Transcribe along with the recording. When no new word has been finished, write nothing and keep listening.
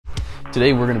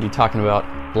Today we're going to be talking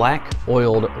about black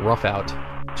oiled Roughout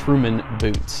Truman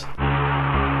Boots.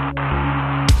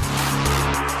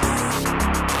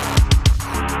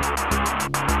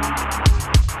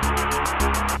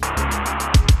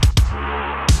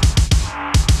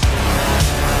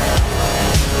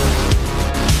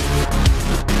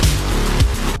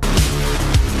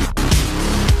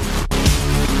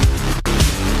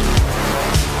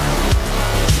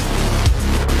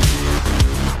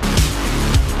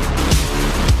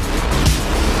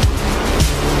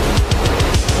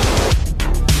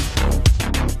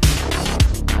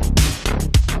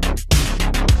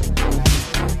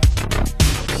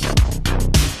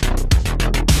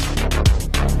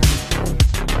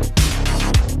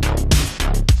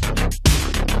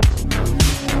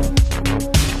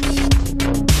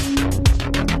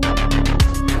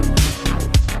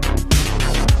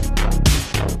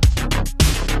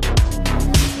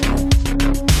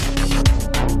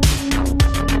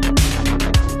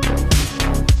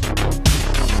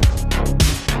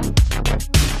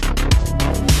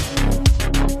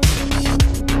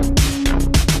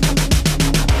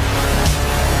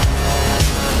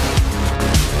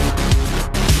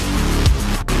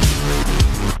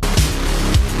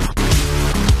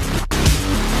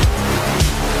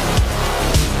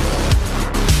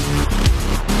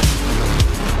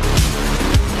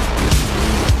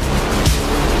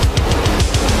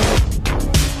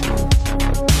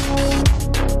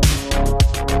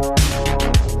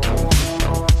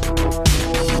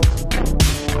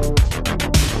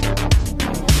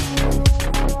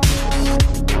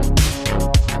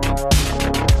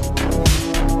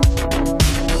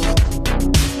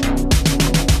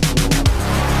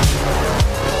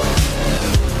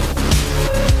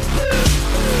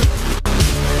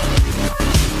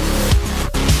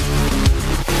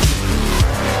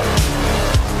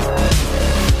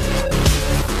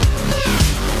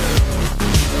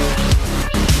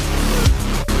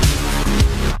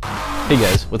 Hey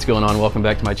guys, what's going on? Welcome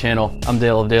back to my channel. I'm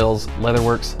Dale of Dale's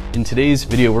Leatherworks. In today's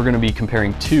video, we're going to be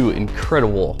comparing two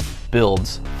incredible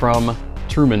builds from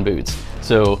Truman Boots.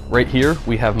 So right here,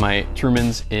 we have my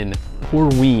Trumans in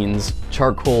Horween's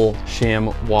charcoal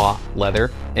chamois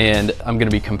leather, and I'm going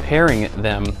to be comparing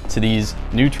them to these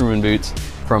new Truman Boots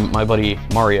from my buddy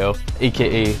Mario,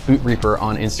 aka Boot Reaper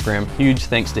on Instagram. Huge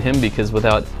thanks to him, because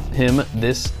without him,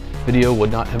 this video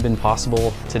would not have been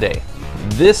possible today.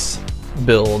 This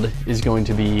build is going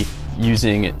to be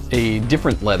using a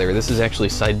different leather. This is actually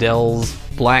Seidel's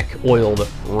black oiled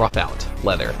Roughout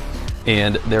leather,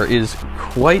 and there is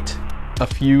quite a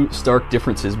few stark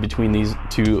differences between these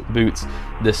two boots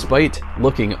despite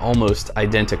looking almost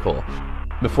identical.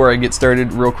 Before I get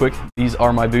started, real quick, these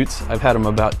are my boots. I've had them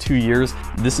about 2 years.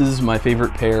 This is my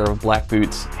favorite pair of black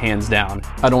boots, hands down.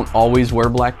 I don't always wear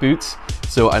black boots,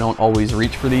 so I don't always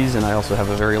reach for these, and I also have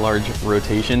a very large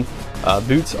rotation.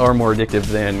 Boots are more addictive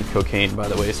than cocaine, by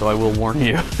the way, so I will warn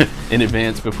you in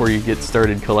advance before you get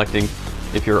started collecting.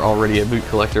 If you're already a boot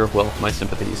collector, well, my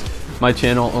sympathies. My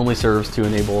channel only serves to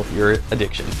enable your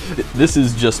addiction. This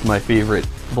is just my favorite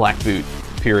black boot,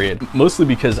 period. Mostly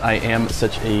because I am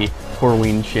such a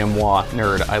Horween chamois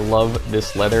nerd. I love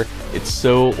this leather. It's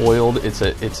so oiled. It's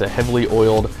a heavily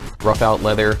oiled Roughout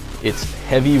leather. It's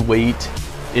heavyweight.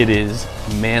 It is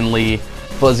manly,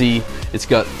 fuzzy. It's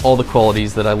got all the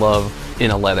qualities that I love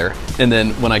in a leather. And then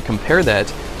when I compare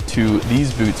that to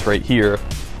these boots right here,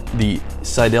 the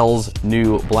Seidel's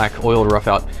new black oiled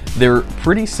Roughout, they're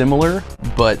pretty similar,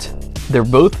 but they're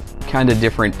both kind of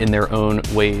different in their own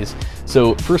ways.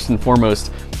 So first and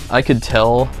foremost, I could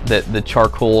tell that the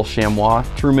charcoal chamois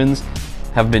Trumans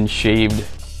have been shaved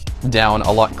down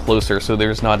a lot closer, so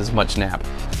there's not as much nap.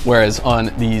 Whereas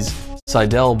on these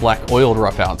Seidel black oiled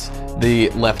Roughouts, they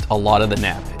left a lot of the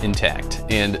nap intact.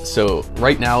 And so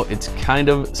right now it's kind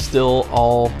of still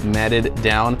all matted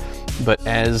down, but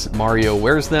as Mario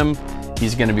wears them,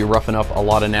 he's going to be roughing up a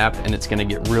lot of nap, and it's going to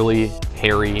get really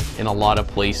hairy in a lot of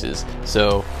places.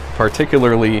 So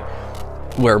particularly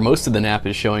where most of the nap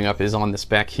is showing up is on this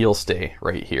back heel stay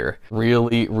right here.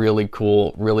 Really, really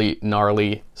cool, really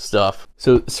gnarly stuff.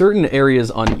 So certain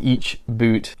areas on each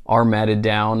boot are matted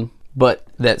down, but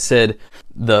that said,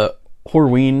 the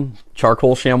Horween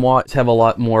charcoal chamois have a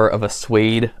lot more of a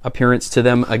suede appearance to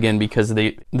them, again because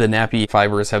the nappy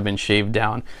fibers have been shaved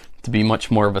down to be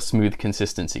much more of a smooth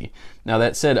consistency. Now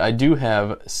that said, I do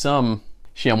have some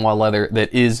chamois leather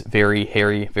that is very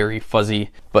hairy, very fuzzy,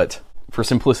 but for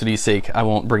simplicity's sake, I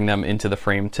won't bring them into the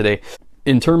frame today.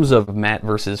 In terms of matte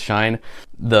versus shine,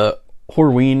 the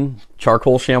Horween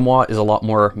charcoal chamois is a lot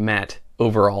more matte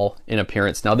overall in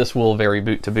appearance. Now this will vary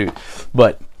boot to boot,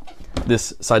 but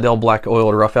this Seidel black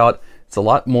oiled Roughout It's a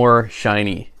lot more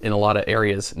shiny in a lot of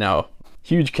areas. Now,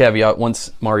 huge caveat, once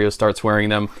Mario starts wearing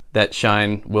them, that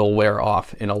shine will wear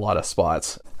off in a lot of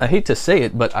spots. I hate to say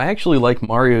it, but I actually like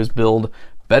Mario's build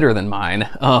better than mine.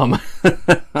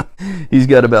 He's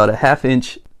got about a 1/2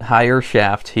 inch higher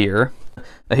shaft here.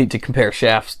 I hate to compare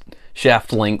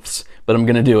shaft lengths, but I'm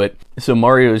gonna do it. So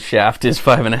Mario's shaft is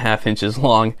 5.5 inches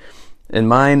long, and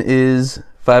mine is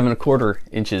 5.25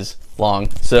 inches long.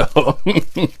 So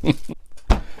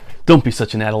don't be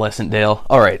such an adolescent, Dale.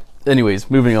 All right, anyways,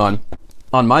 moving on.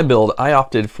 On my build, I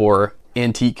opted for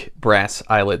antique brass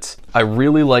eyelets. I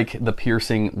really like the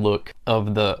piercing look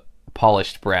of the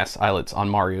polished brass eyelets on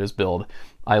Mario's build.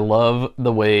 I love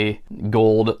the way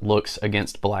gold looks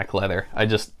against black leather. I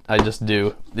just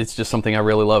do. It's just something I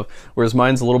really love. Whereas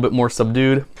mine's a little bit more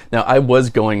subdued. Now, I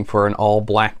was going for an all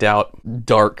blacked out,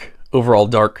 dark, overall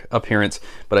dark appearance,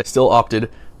 but I still opted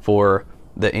for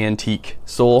the antique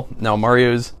sole. Now,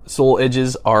 Mario's sole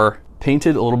edges are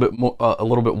painted a little bit more, a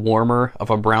little bit warmer of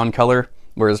a brown color,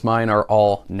 whereas mine are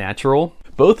all natural.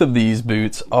 Both of these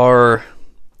boots are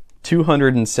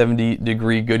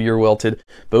 270-degree Goodyear welted.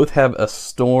 Both have a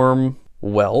storm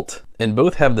welt, and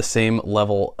both have the same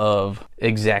level of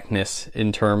exactness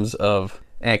in terms of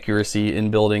accuracy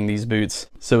in building these boots.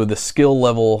 So the skill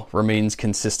level remains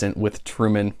consistent with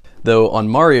Truman. Though on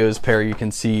Mario's pair, you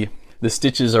can see the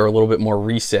stitches are a little bit more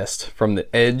recessed from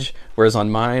the edge, whereas on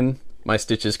mine, my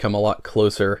stitches come a lot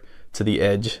closer to the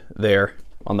edge there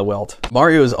on the welt.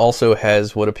 Mario's also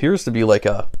has what appears to be like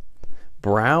a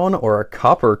brown or a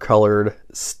copper colored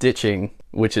stitching,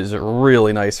 which is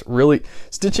really nice. Really,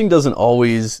 stitching doesn't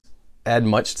always add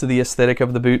much to the aesthetic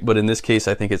of the boot, but in this case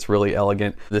I think it's really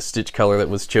elegant, the stitch color that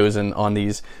was chosen on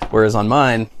these, whereas on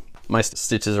mine, my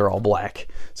stitches are all black,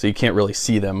 so you can't really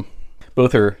see them.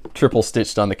 Both are triple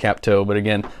stitched on the cap toe, but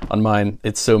again, on mine,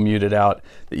 it's so muted out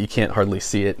that you can't hardly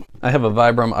see it. I have a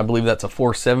Vibram, I believe that's a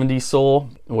 470 sole,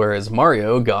 whereas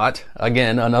Mario got,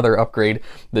 again, another upgrade,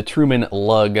 the Truman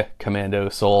Lug Commando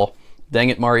sole. Dang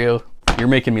it, Mario, you're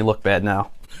making me look bad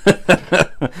now.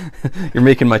 You're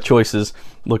making my choices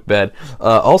look bad.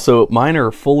 Also, mine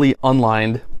are fully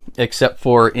unlined, except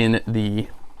for in the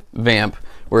vamp,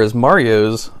 whereas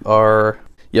Mario's are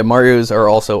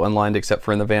also unlined except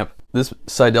for in the vamp. This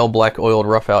Seidel black oiled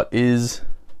Roughout is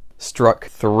struck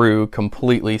through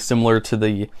completely, similar to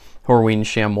the Horween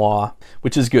Chamois,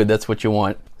 which is good. That's what you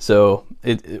want. So,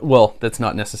 well, that's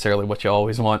not necessarily what you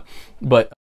always want,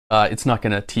 but it's not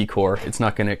going to T-core. It's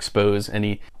not going to expose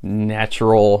any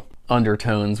natural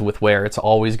undertones with wear. It's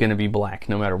always going to be black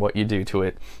no matter what you do to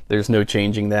it. There's no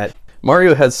changing that.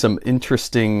 Mario has some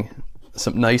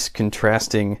nice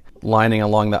contrasting lining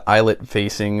along the eyelet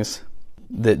facings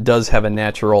that does have a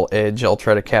natural edge. I'll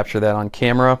try to capture that on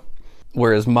camera.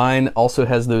 Whereas mine also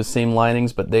has those same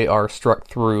linings, but they are struck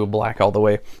through black all the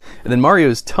way. And then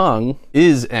Mario's tongue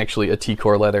is actually a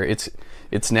T-core leather. It's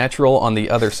natural on the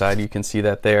other side, you can see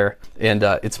that there. And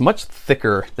it's much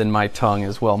thicker than my tongue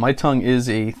as well. My tongue is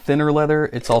a thinner leather.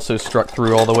 It's also struck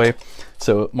through all the way.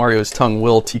 So Mario's tongue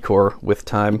will T-core with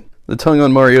time. The tongue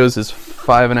on Mario's is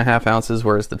 5.5 ounces,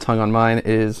 whereas the tongue on mine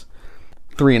is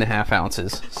 3.5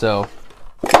 ounces. So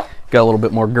got a little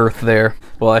bit more girth there.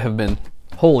 Well, I have been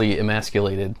wholly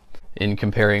emasculated in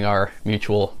comparing our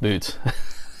mutual boots.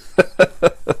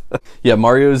 Yeah,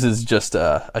 Mario's is just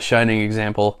a shining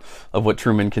example of what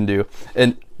Truman can do.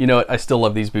 And you know what? I still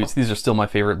love these boots. These are still my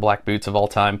favorite black boots of all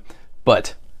time,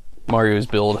 but Mario's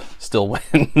build still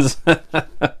wins.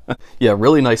 Yeah,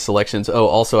 really nice selections. Oh,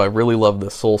 also, I really love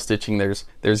the sole stitching. There's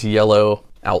yellow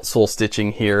outsole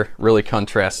stitching here. Really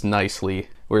contrasts nicely,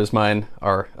 whereas mine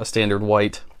are a standard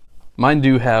white. Mine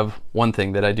do have one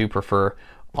thing that I do prefer.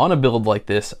 On a build like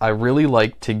this, I really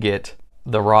like to get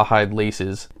the rawhide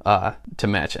laces to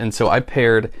match. And so I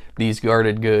paired these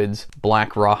Guarded Goods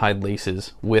black rawhide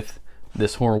laces with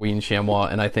this Horween Chamois,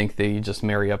 and I think they just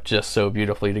marry up just so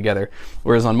beautifully together.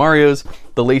 Whereas on Mario's,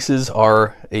 the laces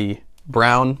are a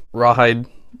brown rawhide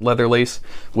leather lace,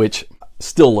 which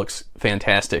still looks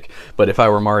fantastic. But if I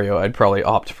were Mario, I'd probably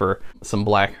opt for some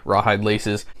black rawhide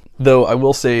laces. Though I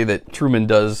will say that Truman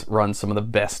does run some of the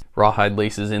best rawhide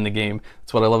laces in the game.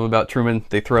 That's what I love about Truman.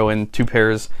 They throw in 2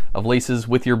 pairs of laces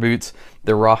with your boots.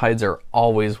 Their rawhides are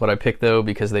always what I pick though,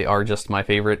 because they are just my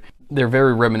favorite. They're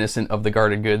very reminiscent of the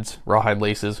Guarded Goods rawhide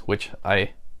laces, which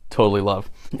I totally love.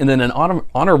 And then an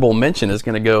honorable mention is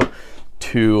going to go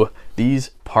to these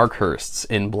Parkhursts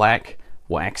in black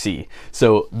waxy.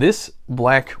 So this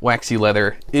black waxy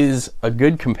leather is a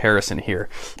good comparison here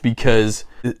because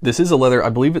this is a leather, I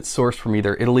believe it's sourced from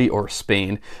either Italy or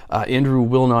Spain. Andrew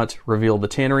will not reveal the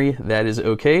tannery. That is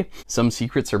okay. Some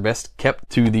secrets are best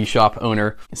kept to the shop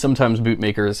owner. Sometimes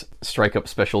bootmakers strike up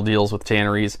special deals with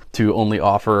tanneries to only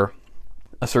offer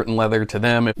a certain leather to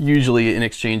them, usually in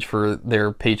exchange for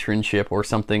their patronship or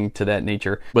something to that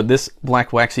nature. But this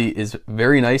black waxy is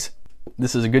very nice.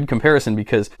 This is a good comparison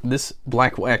because this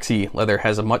black waxy leather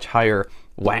has a much higher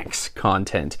wax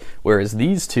content, whereas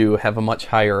these two have a much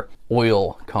higher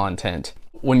oil content.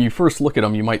 When you first look at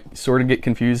them, you might sort of get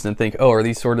confused and think, oh, are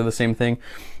these sort of the same thing?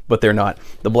 But they're not.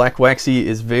 The black waxy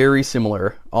is very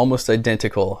similar, almost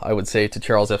identical, I would say, to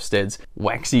Charles F. Stead's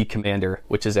Waxy Commander,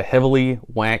 which is a heavily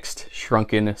waxed,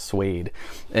 shrunken suede.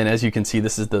 And as you can see,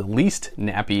 this is the least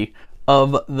nappy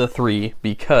of the three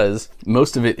because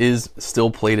most of it is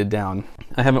still plated down.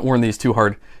 I haven't worn these too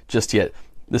hard just yet.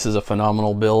 This is a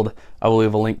phenomenal build. I will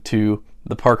leave a link to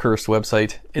the Parkhurst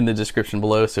website in the description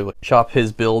below, so shop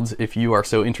his builds if you are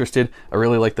so interested. I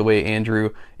really like the way Andrew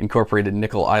incorporated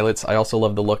nickel eyelets. I also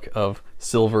love the look of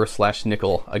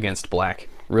silver/nickel against black.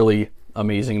 Really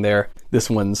amazing there.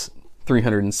 This one's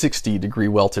 360 degree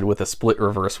welted with a split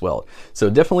reverse welt.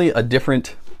 So definitely a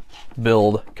different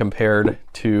build compared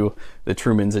to the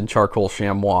Trumans and charcoal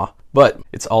chamois, but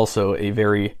it's also a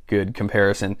very good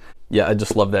comparison. Yeah, I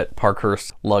just love that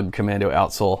Parkhurst lug commando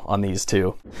outsole on these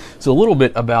two. So a little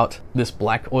bit about this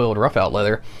black oiled Roughout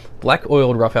leather. Black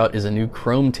oiled Roughout is a new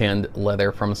chrome tanned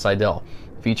leather from Seidel.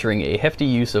 Featuring a hefty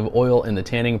use of oil in the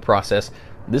tanning process,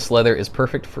 this leather is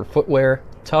perfect for footwear,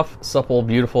 tough, supple,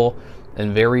 beautiful,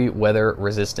 and very weather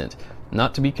resistant.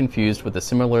 Not to be confused with the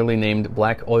similarly named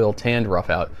black oil tanned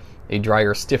Roughout, a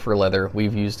drier, stiffer leather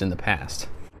we've used in the past.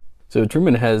 So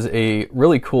Truman has a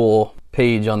really cool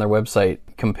page on their website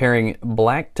comparing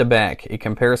black to back, a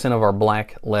comparison of our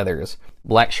black leathers.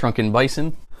 Black Shrunken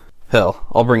Bison. Hell,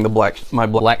 I'll bring my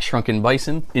black Shrunken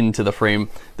Bison into the frame.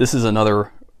 This is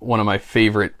another one of my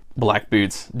favorite black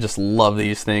boots. Just love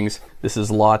these things. This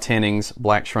is Law Tanning's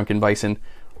Black Shrunken Bison.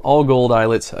 All gold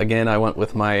eyelets. Again, I went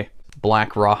with my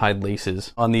black rawhide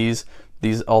laces on these.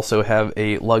 These also have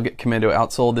a lug commando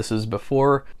outsole. This is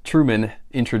before Truman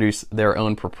introduced their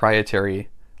own proprietary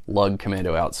lug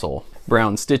commando outsole.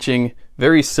 Brown stitching,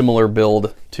 very similar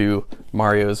build to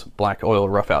Mario's black oil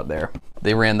Roughout there.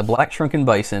 They ran the Black Shrunken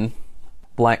Bison,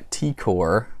 black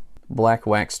T-core, black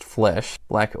waxed flesh,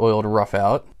 black oiled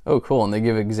Roughout. Oh cool, and they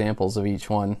give examples of each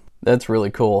one. That's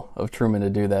really cool of Truman to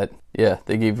do that. Yeah,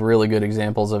 they gave really good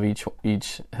examples of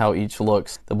how each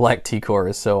looks. The black T-core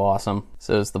is so awesome.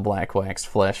 So is the black waxed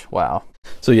flesh. Wow.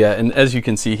 So yeah, and as you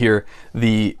can see here,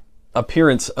 the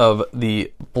appearance of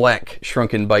the Black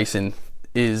Shrunken Bison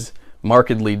is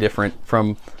markedly different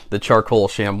from the charcoal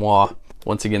chamois.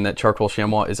 Once again, that charcoal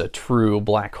chamois is a true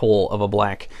black hole of a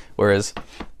black, whereas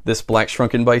this Black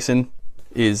Shrunken Bison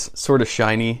is sort of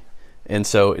shiny, and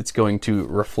so it's going to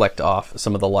reflect off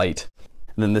some of the light.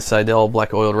 And then this Seidel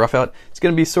black oiled Roughout, it's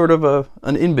going to be sort of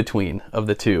an in-between of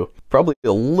the two. Probably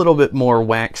a little bit more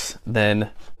wax than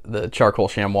the charcoal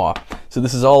chamois. So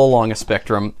this is all along a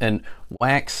spectrum, and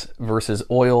wax versus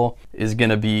oil is going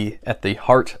to be at the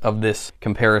heart of this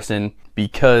comparison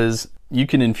because you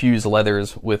can infuse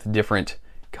leathers with different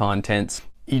contents.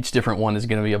 Each different one is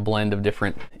going to be a blend of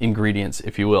different ingredients,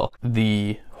 if you will.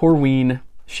 The Horween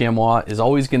chamois is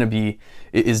always going to be,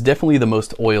 it is definitely the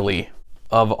most oily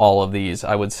of all of these,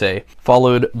 I would say,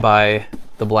 followed by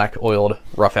the black oiled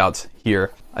Roughouts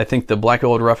here. I think the black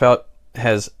oiled Roughout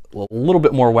has a little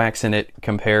bit more wax in it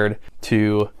compared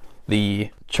to the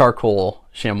charcoal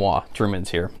chamois Trumans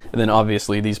here. And then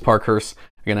obviously these Parkhursts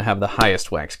are going to have the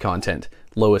highest wax content,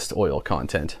 lowest oil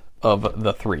content of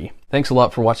the three. Thanks a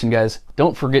lot for watching, guys.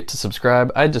 Don't forget to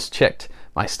subscribe. I just checked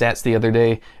my stats the other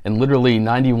day, and literally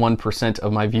 91%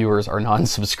 of my viewers are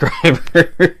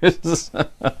non-subscribers.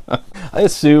 I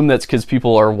assume that's because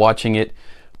people are watching it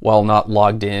while not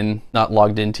logged into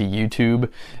YouTube,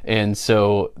 and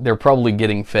so they're probably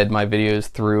getting fed my videos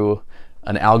through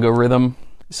an algorithm.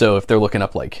 So if they're looking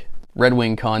up like Red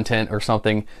Wing content or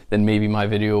something, then maybe my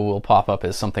video will pop up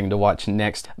as something to watch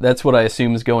next. That's what I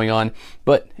assume is going on.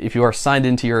 But if you are signed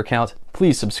into your account,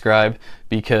 please subscribe,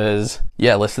 because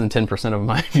yeah, less than 10% of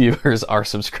my viewers are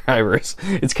subscribers.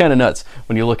 It's kind of nuts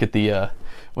when you look at the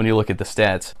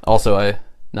stats. Also,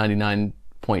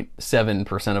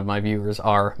 99.7% of my viewers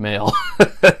are male.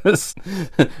 But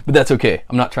that's okay.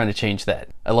 I'm not trying to change that.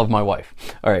 I love my wife.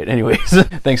 All right, anyways,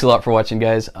 thanks a lot for watching,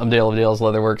 guys. I'm Dale of Dale's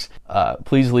Leatherworks.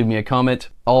 Please leave me a comment.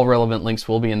 All relevant links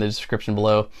will be in the description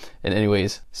below. And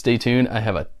anyways, stay tuned. I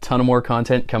have a ton of more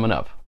content coming up.